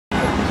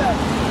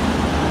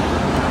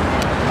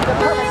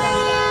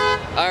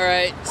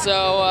Alright,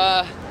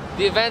 so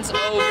the event's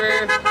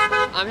over.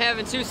 I'm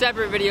having two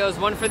separate videos,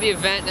 one for the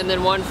event and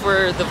then one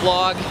for the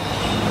vlog.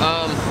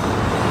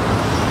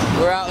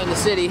 We're out in the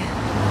city.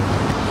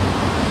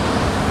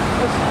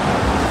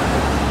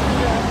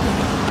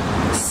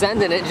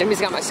 Sending it.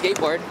 Jimmy's got my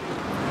skateboard.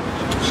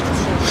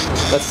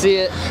 Let's see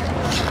it.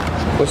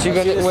 What you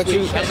gonna? What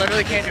you? I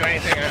literally can't do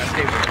anything on a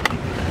skateboard.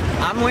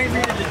 I'm waiting for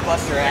you to just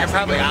bust your ass. I can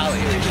probably ollie.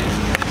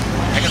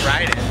 I can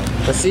ride it.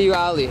 Let's see you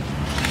ollie.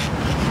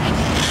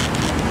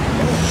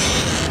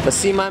 Let's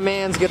see my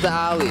man's get the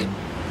ollie.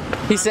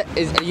 He said,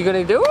 "Are you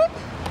gonna do it?"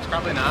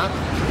 Probably not.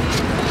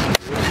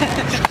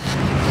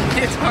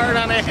 It's hard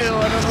on a hill.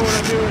 I don't know what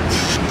I'm doing.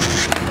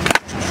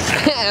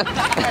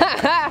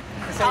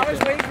 I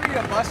was waiting for you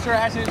to bust your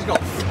ass and just go.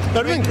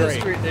 That'd been great.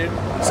 Street, dude.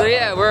 So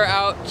yeah, we're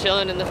out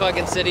chilling in the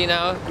fucking city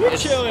now. We're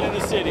chilling in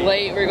the city.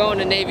 Late. We're going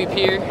to Navy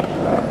Pier.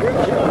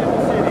 We're chilling in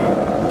the city.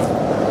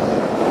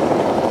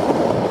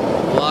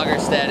 Vlogger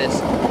status.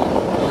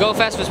 Go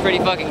Fest was pretty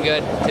fucking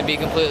good, to be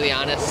completely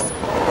honest.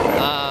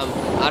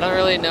 I don't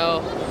really know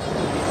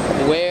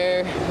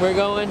where we're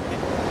going.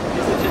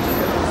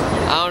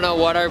 I don't know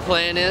what our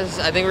plan is.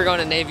 I think we're going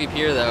to Navy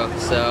Pier though,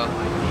 so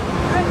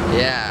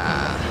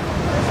yeah.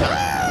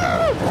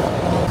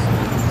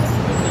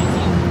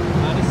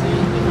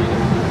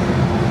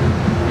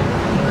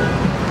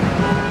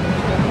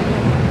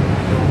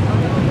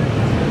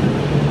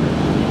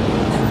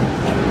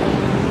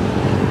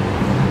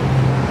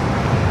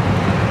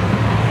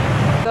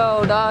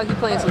 Go dog, you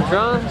playing some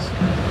drums?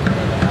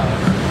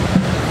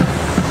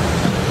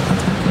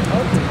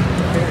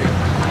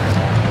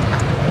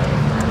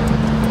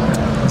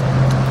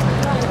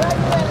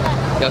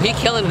 Yo, he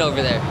killing it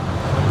over there.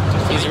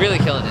 He's really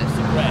killing it. I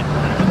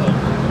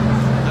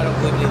don't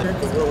believe either.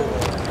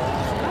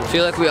 I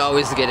feel like we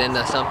always get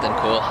into something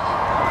cool.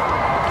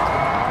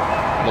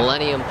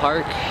 Millennium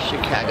Park,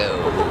 Chicago.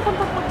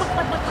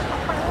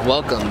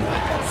 Welcome.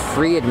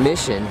 Free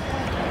admission.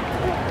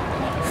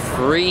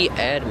 Free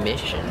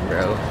admission,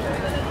 bro.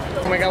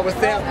 Oh my god, what's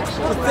that?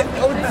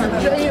 Oh, it's a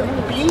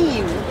giant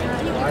bean.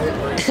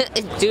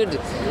 Dude,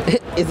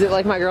 is it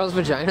like my girl's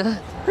vagina?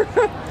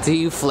 Do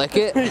you flick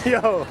it?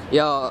 Yo,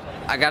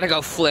 I gotta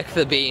go flick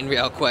the bean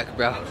real quick,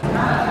 bro.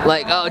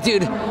 Like, oh,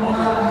 dude. Oh,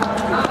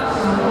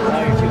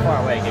 you're too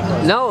far away. Get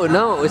closer.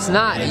 No, it's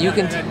not. You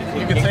can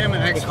say I'm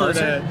an expert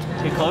at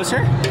Get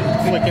closer?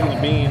 flicking the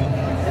bean.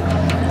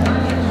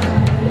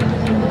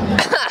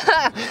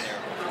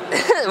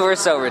 We're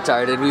so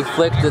retarded. We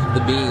flicked the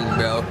bean,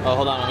 bro. Oh,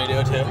 hold on. Let me do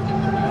it too.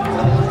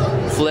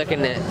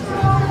 Flicking it.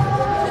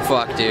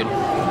 Fuck, dude.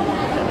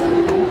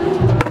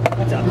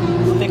 What's up?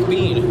 Thick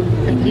bean.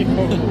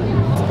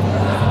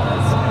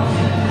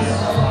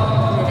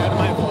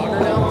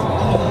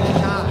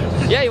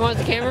 Yeah, you want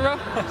the camera, bro?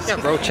 Yeah,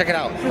 bro, check it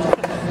out.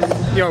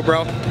 Yo,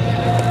 bro.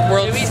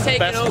 World's Jimmy's taking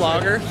best over.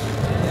 vlogger.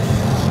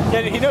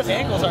 Yeah, he knows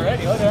angles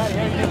already. Look at that. He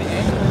already did the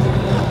angle.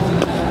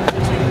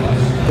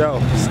 Yo.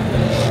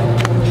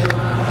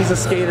 He's a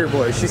skater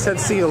boy. She said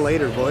see you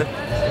later, boy.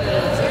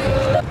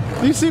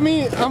 You see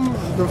me?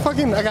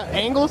 I got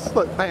angles.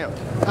 Look, bam.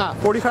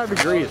 45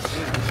 degrees.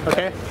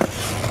 Okay? I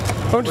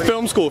went to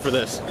film school for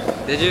this.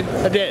 Did you?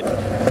 I did.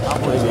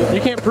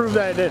 You can't prove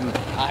that I didn't.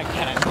 I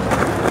can't.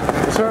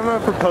 So I'm gonna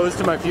propose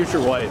to my future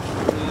wife.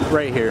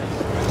 Right here.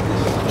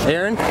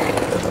 Aaron?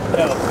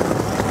 Yo.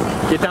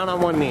 Get down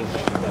on one knee.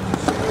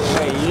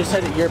 Wait, you just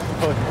said that you're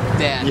proposing.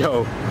 Dad,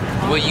 Yo.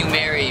 will you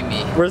marry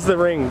me? Where's the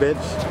ring, bitch?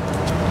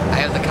 I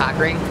have the cock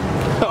ring.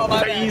 Oh,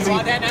 my bad. Easy. You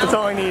want that now? That's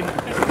all I need.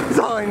 That's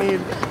all I need.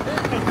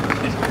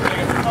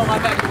 Oh, my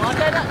bad. You want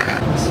that now?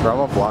 Bro, I'm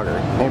a vlogger.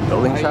 Any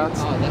building shots?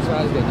 Oh, that's what I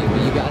was gonna do,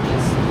 but you got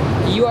this.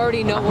 You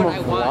already know what I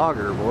I'm a want.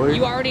 vlogger, boy.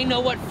 You already know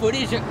what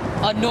footage a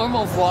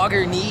normal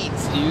vlogger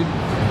needs, dude.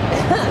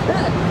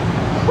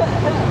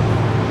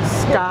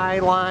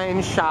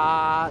 Skyline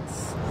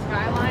shots.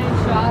 Skyline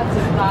shots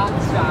and hot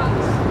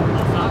shots.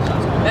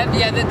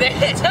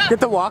 Get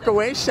the walk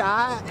away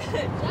shot.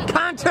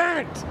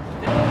 Content!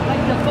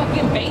 Like the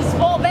fucking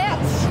baseball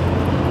bats.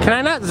 Can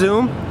I not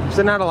zoom? Is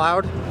it not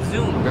allowed?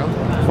 Zoom, bro.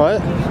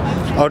 What?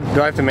 Oh,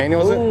 do I have to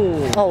manual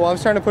Ooh. it? Oh, well, I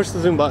was trying to push the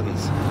zoom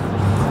buttons.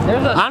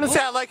 There's a Honestly,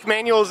 I like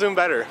manual zoom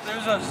better.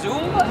 There's a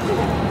zoom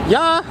button?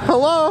 Yeah,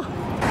 hello.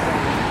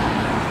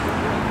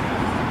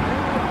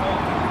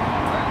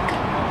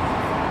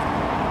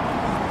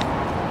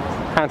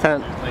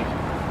 Content.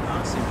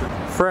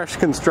 Fresh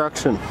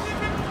construction.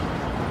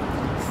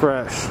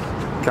 Fresh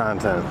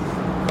content.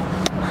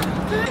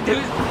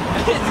 Dude,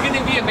 it's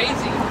gonna be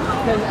amazing.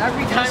 Because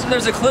every time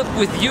there's a clip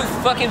with you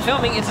fucking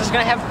filming, it's just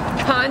gonna have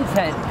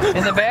content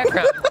in the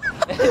background.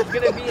 It's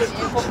gonna be an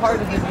equal part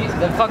of the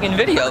fucking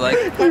video. Like,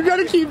 You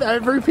gotta keep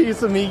every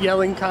piece of me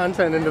yelling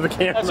content into the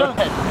camera. That's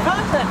okay.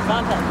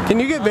 Content. Can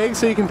you get big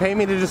so you can pay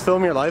me to just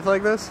film your life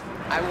like this?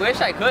 I wish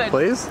I could.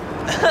 Please?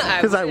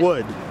 Because I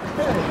would.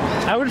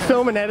 I would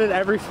film and edit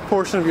every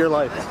portion of your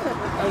life.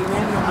 Hey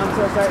man, I'm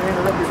so sorry to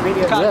interrupt your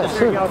video. Yeah,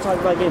 sure. Y'all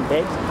talking about getting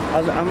baked.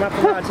 I'm not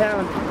from out of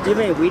town. Do you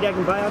have any weed I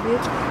can buy off you?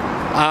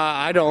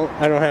 I don't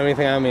have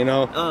anything on me,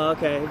 no. Oh,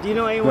 okay. Do you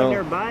know anyone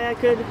nearby I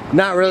could?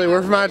 Not really.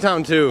 We're from out of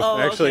town too. Oh,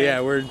 actually, okay.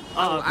 yeah, we're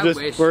I just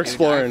wish, we're dude.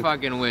 exploring. I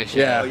fucking wish.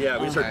 Yeah. Oh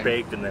yeah, we start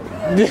baked in there.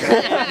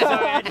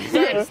 Sorry, I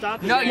decided to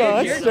stop you. No,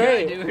 guys. you're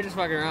good, dude. We're just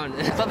fucking around.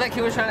 I thought that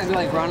kid was trying to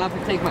like run up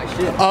and take my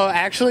shit. Oh,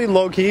 actually,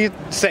 low key,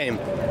 same.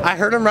 I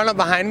heard him run up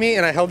behind me,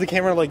 and I held the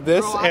camera like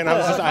this, and I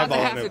was just about to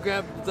eyeballing have to him.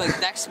 grab, like,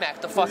 neck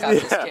smack the fuck out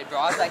of this kid, bro.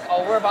 I was like,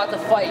 oh, we're about to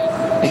fight.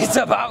 It's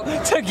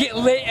about to get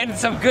lit and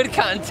some good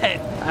content.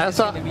 I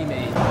saw. To be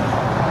made.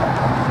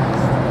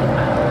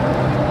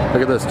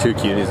 Look at those two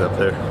cuties up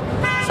there,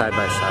 side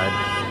by side.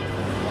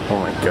 Oh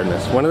my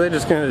goodness. When are they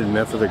just gonna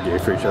admit that they're gay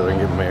for each other and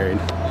get married?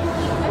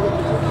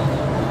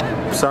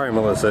 Sorry,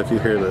 Melissa, if you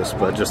hear this,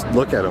 but just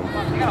look at him.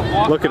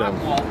 Look at him.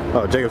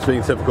 Oh, Jacob's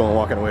being typical and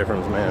walking away from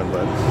his man,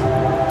 but.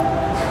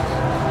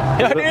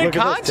 Look at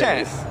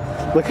content.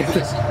 Look at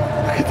this.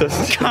 Look at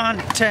this.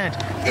 Content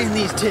in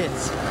these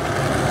tits.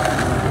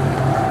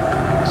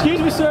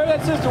 Excuse me, sir.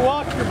 That's just a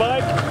walk your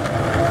bike.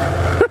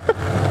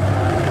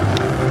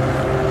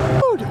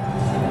 Dude.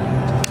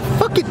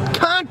 Fucking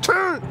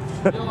content.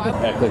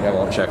 I think I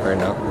won't check right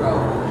now.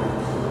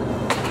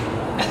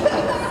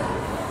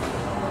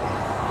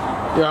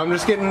 Yeah, I'm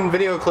just getting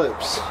video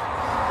clips.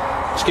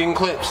 Just getting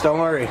clips. Don't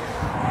worry.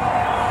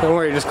 Don't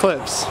worry. Just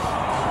clips.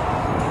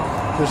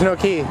 There's no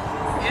key.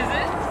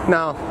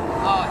 No.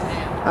 Oh,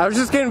 damn. I was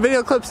just getting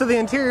video clips of the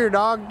interior,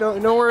 dog.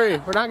 Don't worry.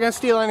 We're not gonna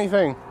steal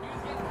anything.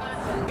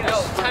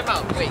 Yo, time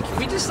out. Wait, can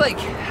we just like...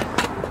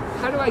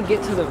 How do I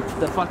get to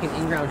the fucking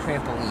in-ground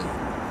trampoline?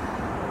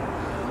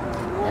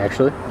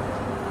 Actually?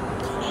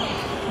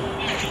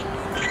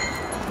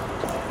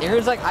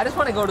 Aaron's like, I just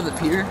want to go to the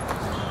pier.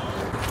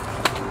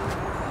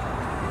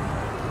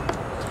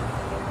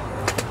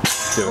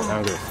 Dude, I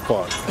don't give a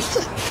fuck.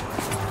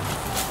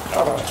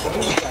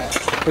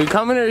 Are you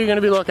coming or are you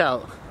gonna be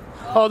lookout?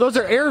 Oh, those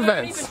are air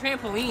vents.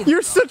 Trampoline.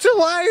 You're such a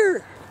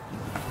liar.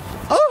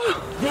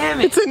 Oh, Damn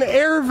it. It's an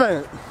air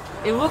vent.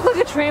 It looked like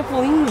a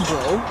trampoline,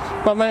 bro.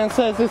 My man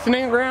says it's an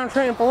in-ground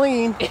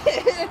trampoline.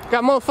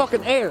 Got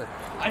motherfucking air.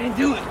 I didn't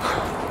do it.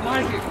 Come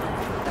out of here.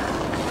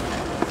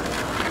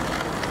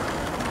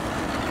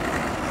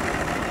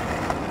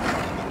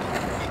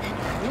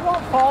 You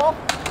won't fall.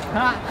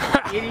 Huh,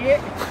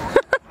 idiot.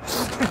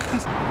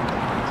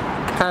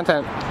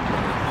 Content.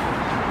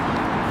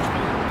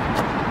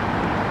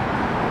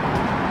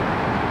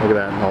 Look at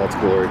that in all its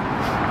glory.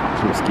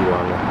 There's a mosquito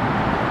on there.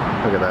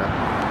 Look at that.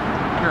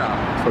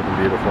 It's looking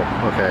beautiful.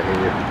 Okay, I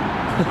hate you.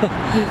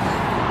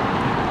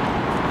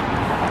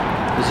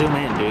 Zoom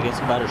in, dude. Get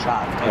some better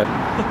shots. Okay?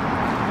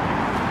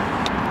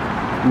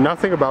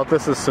 Nothing about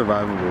this is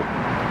survivable.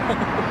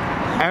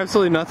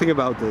 Absolutely nothing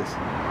about this.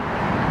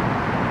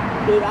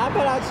 Dude, I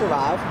bet I'd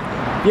survive.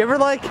 You ever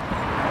like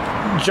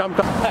jumped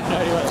up? I have no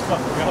idea where the fuck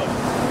we're going.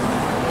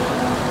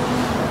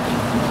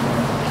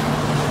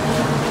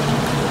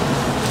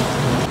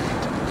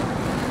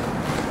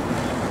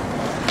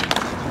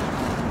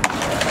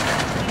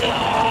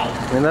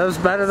 I mean, that was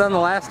better than the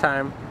last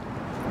time.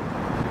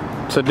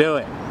 So do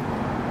it.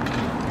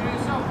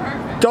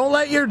 Don't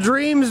let your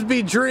dreams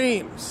be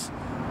dreams.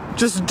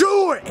 Just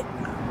do it.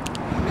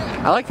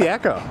 I like the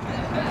echo.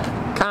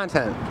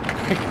 Content.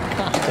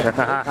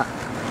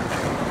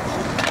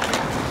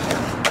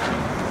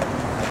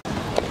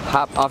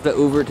 Hop off the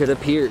Uber to the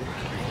pier.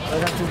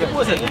 It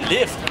was a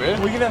lift, bro.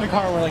 We get in the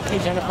car and we're like, hey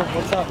Jennifer,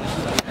 what's up?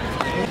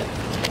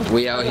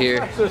 We out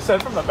here Should have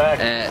said from the back.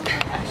 at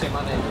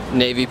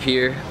Navy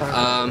Pier,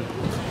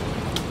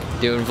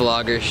 doing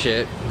vlogger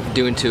shit,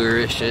 doing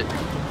tourist shit.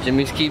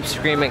 Jimmy keeps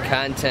screaming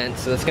content,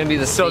 so that's gonna be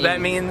the So theme.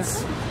 that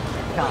means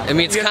It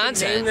means you have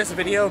to name content. this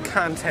video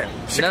content.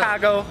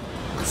 ChicaGO,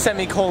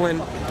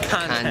 semicolon,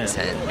 content.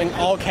 In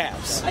all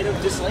caps. I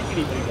don't dislike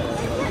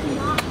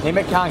anything. Name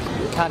it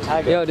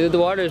contact. Yo, dude, the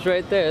water's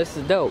right there. This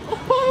is dope.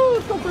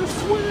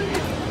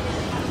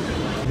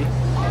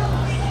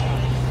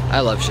 I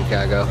love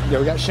Chicago. Yeah,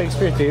 we got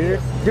Shakespeare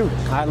Theater. Dude,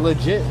 I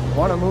legit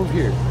want to move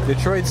here.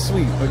 Detroit's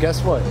sweet, but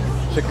guess what?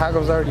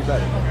 Chicago's already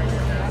better.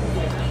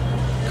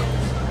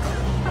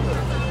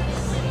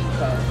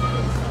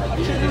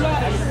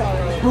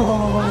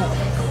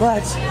 Oh,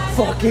 let's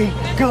fucking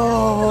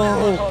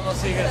go!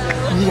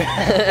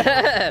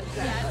 Yeah.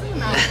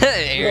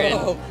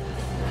 Aaron,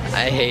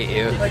 I hate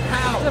you. Like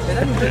how?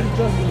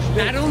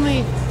 Not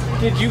only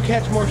did you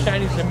catch more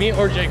shinies than me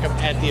or Jacob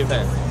at the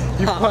event,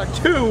 you caught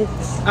 2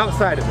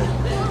 outside of it.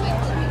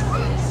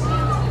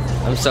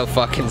 I'm so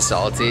fucking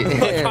salty.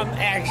 Like, I'm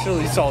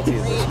actually salty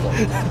at this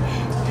point.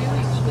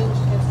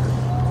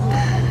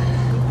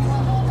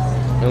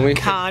 And we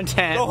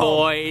Content, we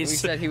boys.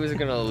 said he was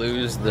gonna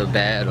lose the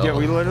battle. Yeah,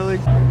 we literally.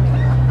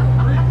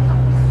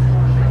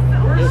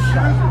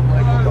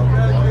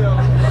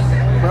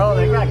 Bro,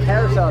 they got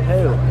carousel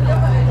too.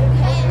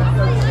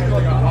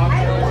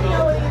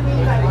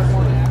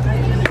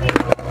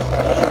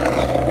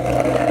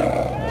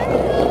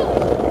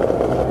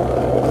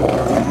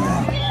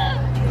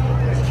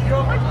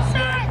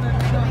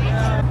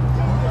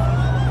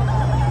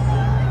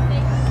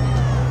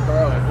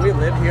 Bro, if we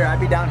lived here, I'd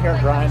be down here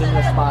grinding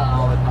the spot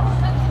all the time.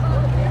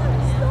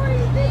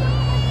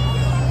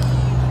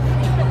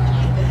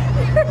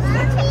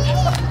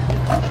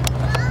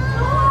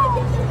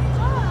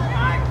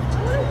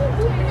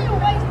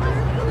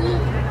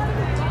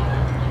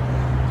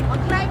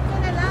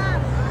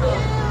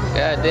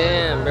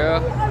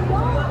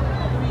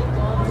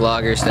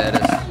 Vlogger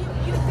status.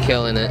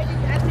 Killing it.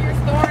 Add to your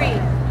story.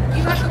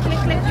 You have to click,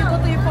 you go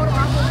to your photo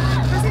album.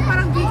 Kasi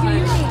parang video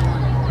yun eh.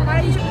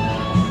 Parang yun.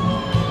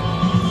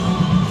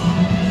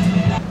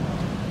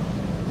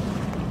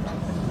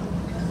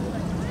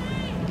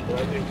 What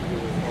I think to do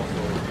is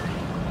also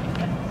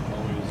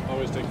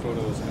always take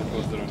photos and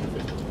post it on your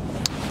Facebook.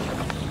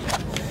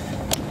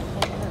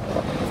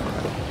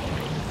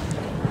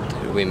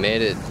 Dude, we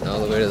made it all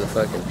the way to the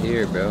fucking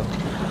pier, bro.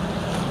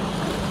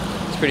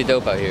 It's pretty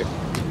dope out here.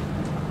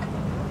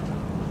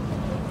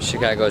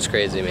 Chicago is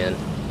crazy, man.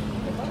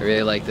 I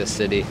really like this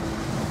city.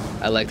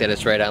 I like that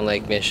it's right on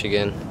Lake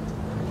Michigan.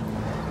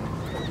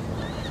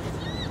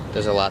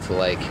 There's a lot to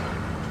like.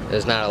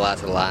 There's not a lot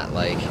to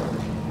like.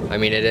 I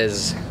mean, it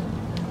is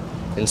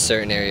in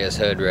certain areas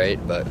hood, right?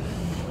 But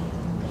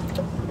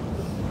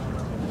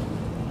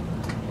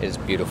it's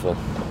beautiful.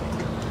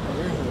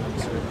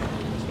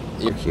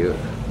 You're cute.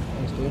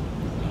 Thanks, dude.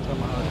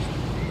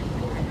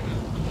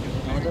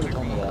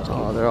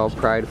 Oh, they're all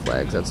pride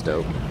flags. That's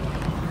dope.